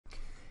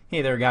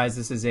Hey there guys,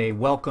 this is a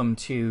welcome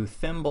to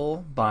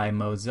Thimble by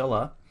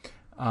Mozilla.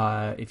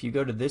 If you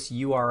go to this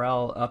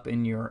URL up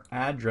in your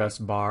address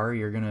bar,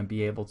 you're going to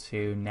be able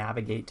to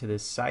navigate to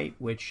this site,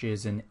 which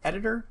is an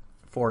editor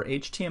for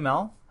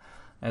HTML,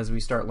 as we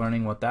start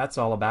learning what that's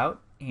all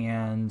about.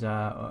 And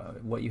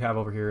what you have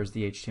over here is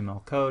the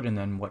HTML code, and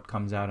then what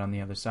comes out on the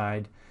other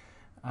side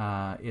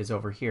is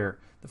over here.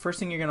 The first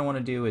thing you're going to want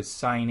to do is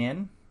sign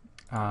in,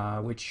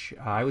 which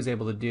I was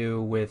able to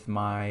do with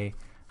my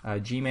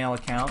Gmail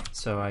account.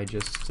 So I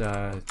just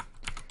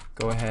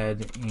go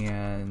ahead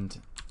and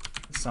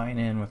sign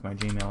in with my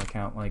Gmail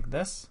account like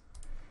this,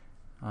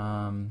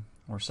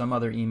 or some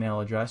other email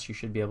address. You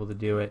should be able to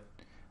do it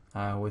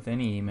with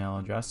any email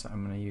address.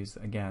 I'm going to use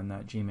again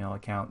that Gmail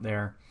account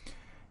there,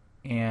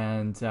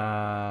 and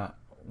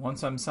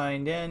once I'm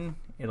signed in,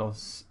 it'll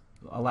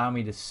allow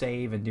me to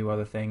save and do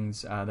other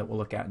things that we'll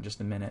look at in just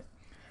a minute.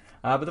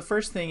 But the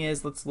first thing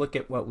is, let's look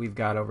at what we've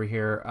got over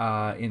here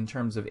in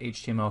terms of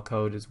HTML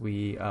code as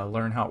we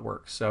learn how it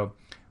works. So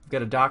we've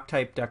got a doc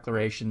type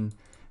declaration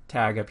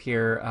tag up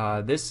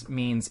here. This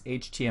means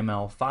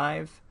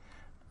HTML5.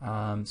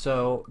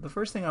 So the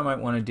first thing I might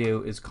want to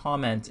do is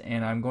comment,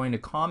 and I'm going to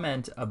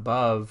comment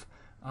above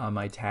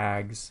my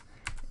tags.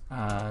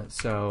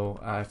 So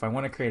if I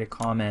want to create a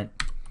comment,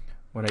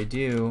 what I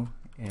do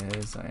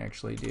is I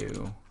actually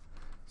do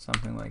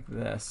something like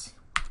this,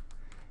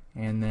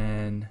 and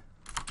then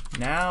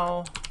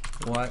now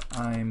what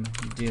I'm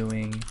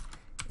doing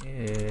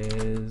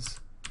is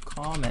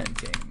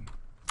commenting,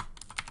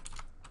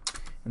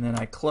 and then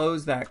I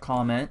close that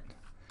comment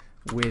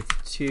with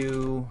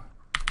 2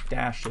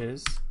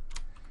 dashes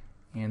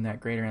and that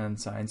greater than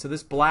sign. So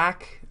this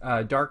black,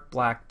 dark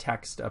black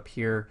text up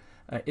here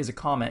is a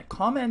comment.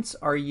 Comments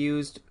are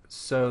used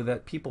so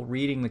that people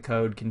reading the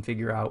code can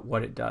figure out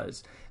what it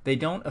does. They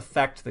don't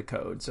affect the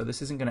code, so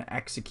this isn't going to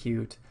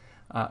execute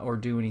or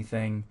do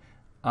anything.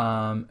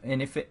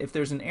 And if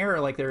there's an error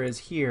like there is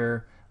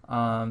here,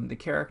 the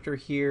character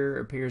here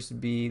appears to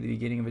be the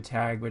beginning of a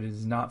tag, but it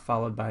is not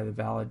followed by the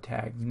valid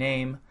tag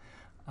name.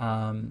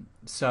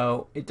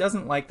 So it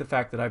doesn't like the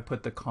fact that I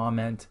put the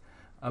comment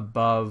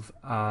above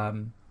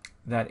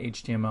that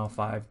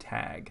HTML5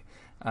 tag.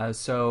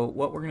 So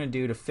what we're going to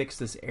do to fix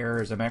this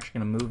error is I'm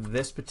actually going to move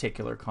this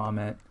particular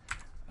comment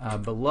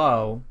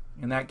below,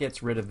 and that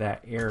gets rid of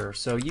that error.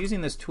 So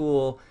using this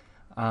tool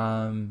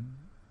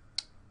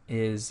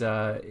is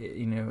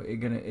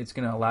it's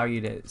gonna allow you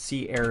to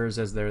see errors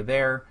as they're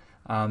there.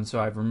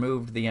 So I've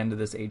removed the end of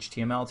this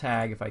HTML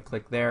tag. If I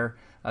click there,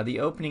 the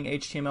opening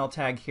HTML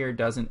tag here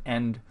doesn't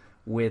end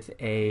with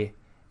a,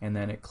 and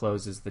then it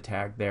closes the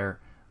tag there,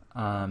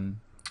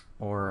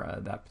 or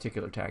that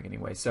particular tag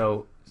anyway.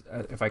 So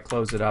if I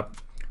close it up,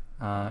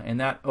 and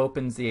that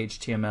opens the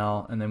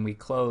HTML, and then we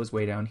close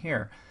way down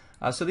here.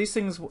 So these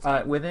things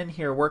within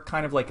here work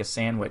kind of like a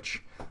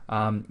sandwich.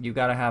 You've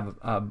got to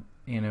have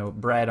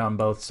bread on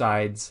both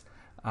sides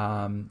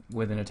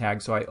within a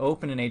tag. So I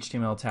open an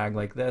HTML tag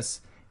like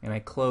this, and I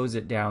close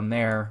it down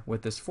there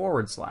with this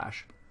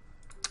 /.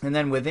 And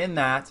then within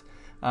that,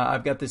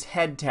 I've got this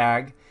head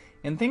tag,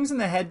 and things in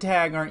the head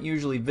tag aren't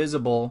usually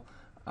visible,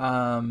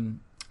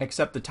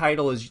 except the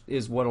title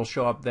is what will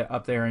show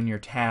up there in your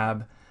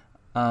tab.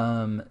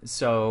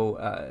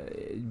 So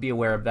be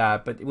aware of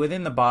that. But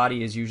within the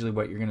body is usually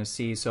what you're going to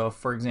see. So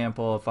for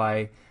example, if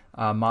I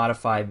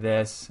modify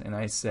this and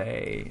I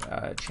say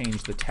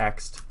change the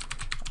text,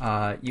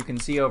 you can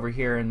see over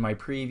here in my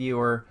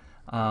previewer,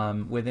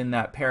 within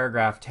that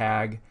paragraph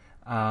tag,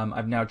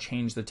 I've now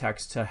changed the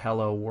text to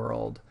hello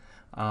world.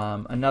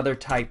 Another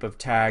type of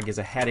tag is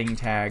a heading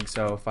tag.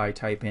 So if I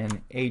type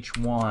in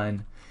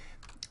H1,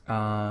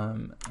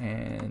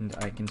 and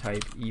I can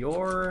type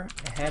your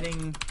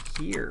heading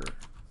here,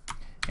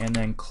 and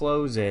then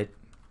close it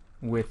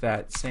with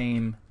that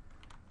same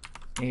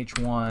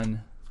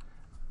H1,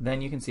 then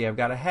you can see I've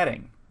got a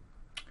heading.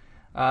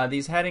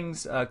 These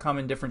headings come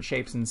in different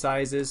shapes and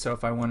sizes, so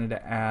if I wanted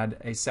to add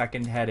a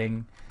second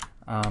heading,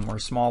 or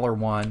smaller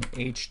one,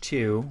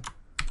 H2,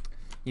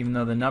 even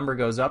though the number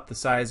goes up, the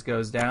size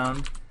goes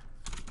down.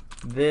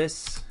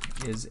 This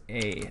is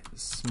a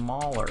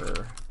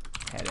smaller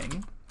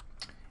heading,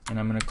 and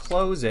I'm going to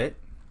close it.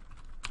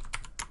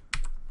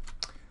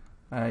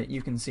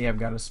 You can see I've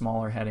got a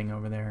smaller heading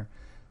over there.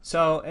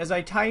 So as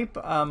I type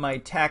my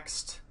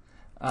text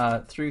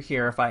through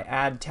here, if I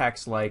add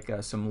text like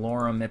some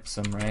lorem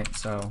ipsum, right?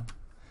 So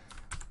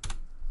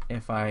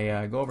if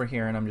I go over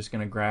here and I'm just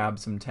going to grab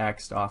some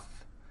text off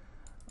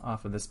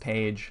of this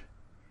page,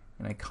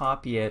 and I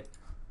copy it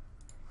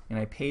and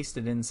I paste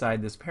it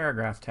inside this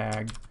paragraph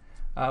tag,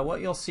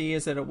 what you'll see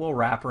is that it will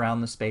wrap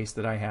around the space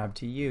that I have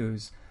to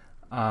use,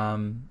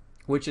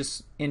 which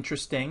is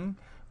interesting.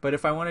 But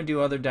if I want to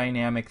do other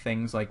dynamic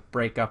things like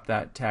break up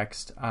that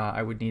text,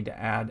 I would need to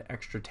add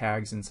extra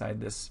tags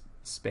inside this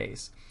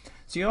space.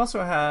 So you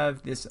also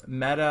have this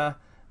meta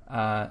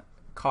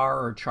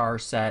char or char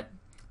set.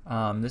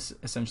 This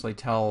essentially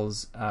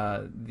tells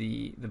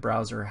the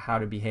browser how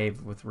to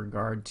behave with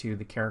regard to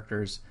the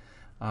characters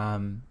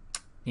in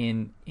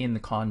the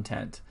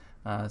content.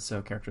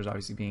 So characters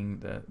obviously being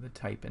the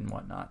type and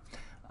whatnot.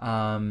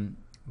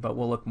 But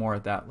we'll look more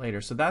at that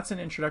later. So that's an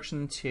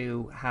introduction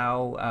to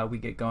how we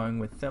get going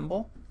with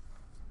Thimble.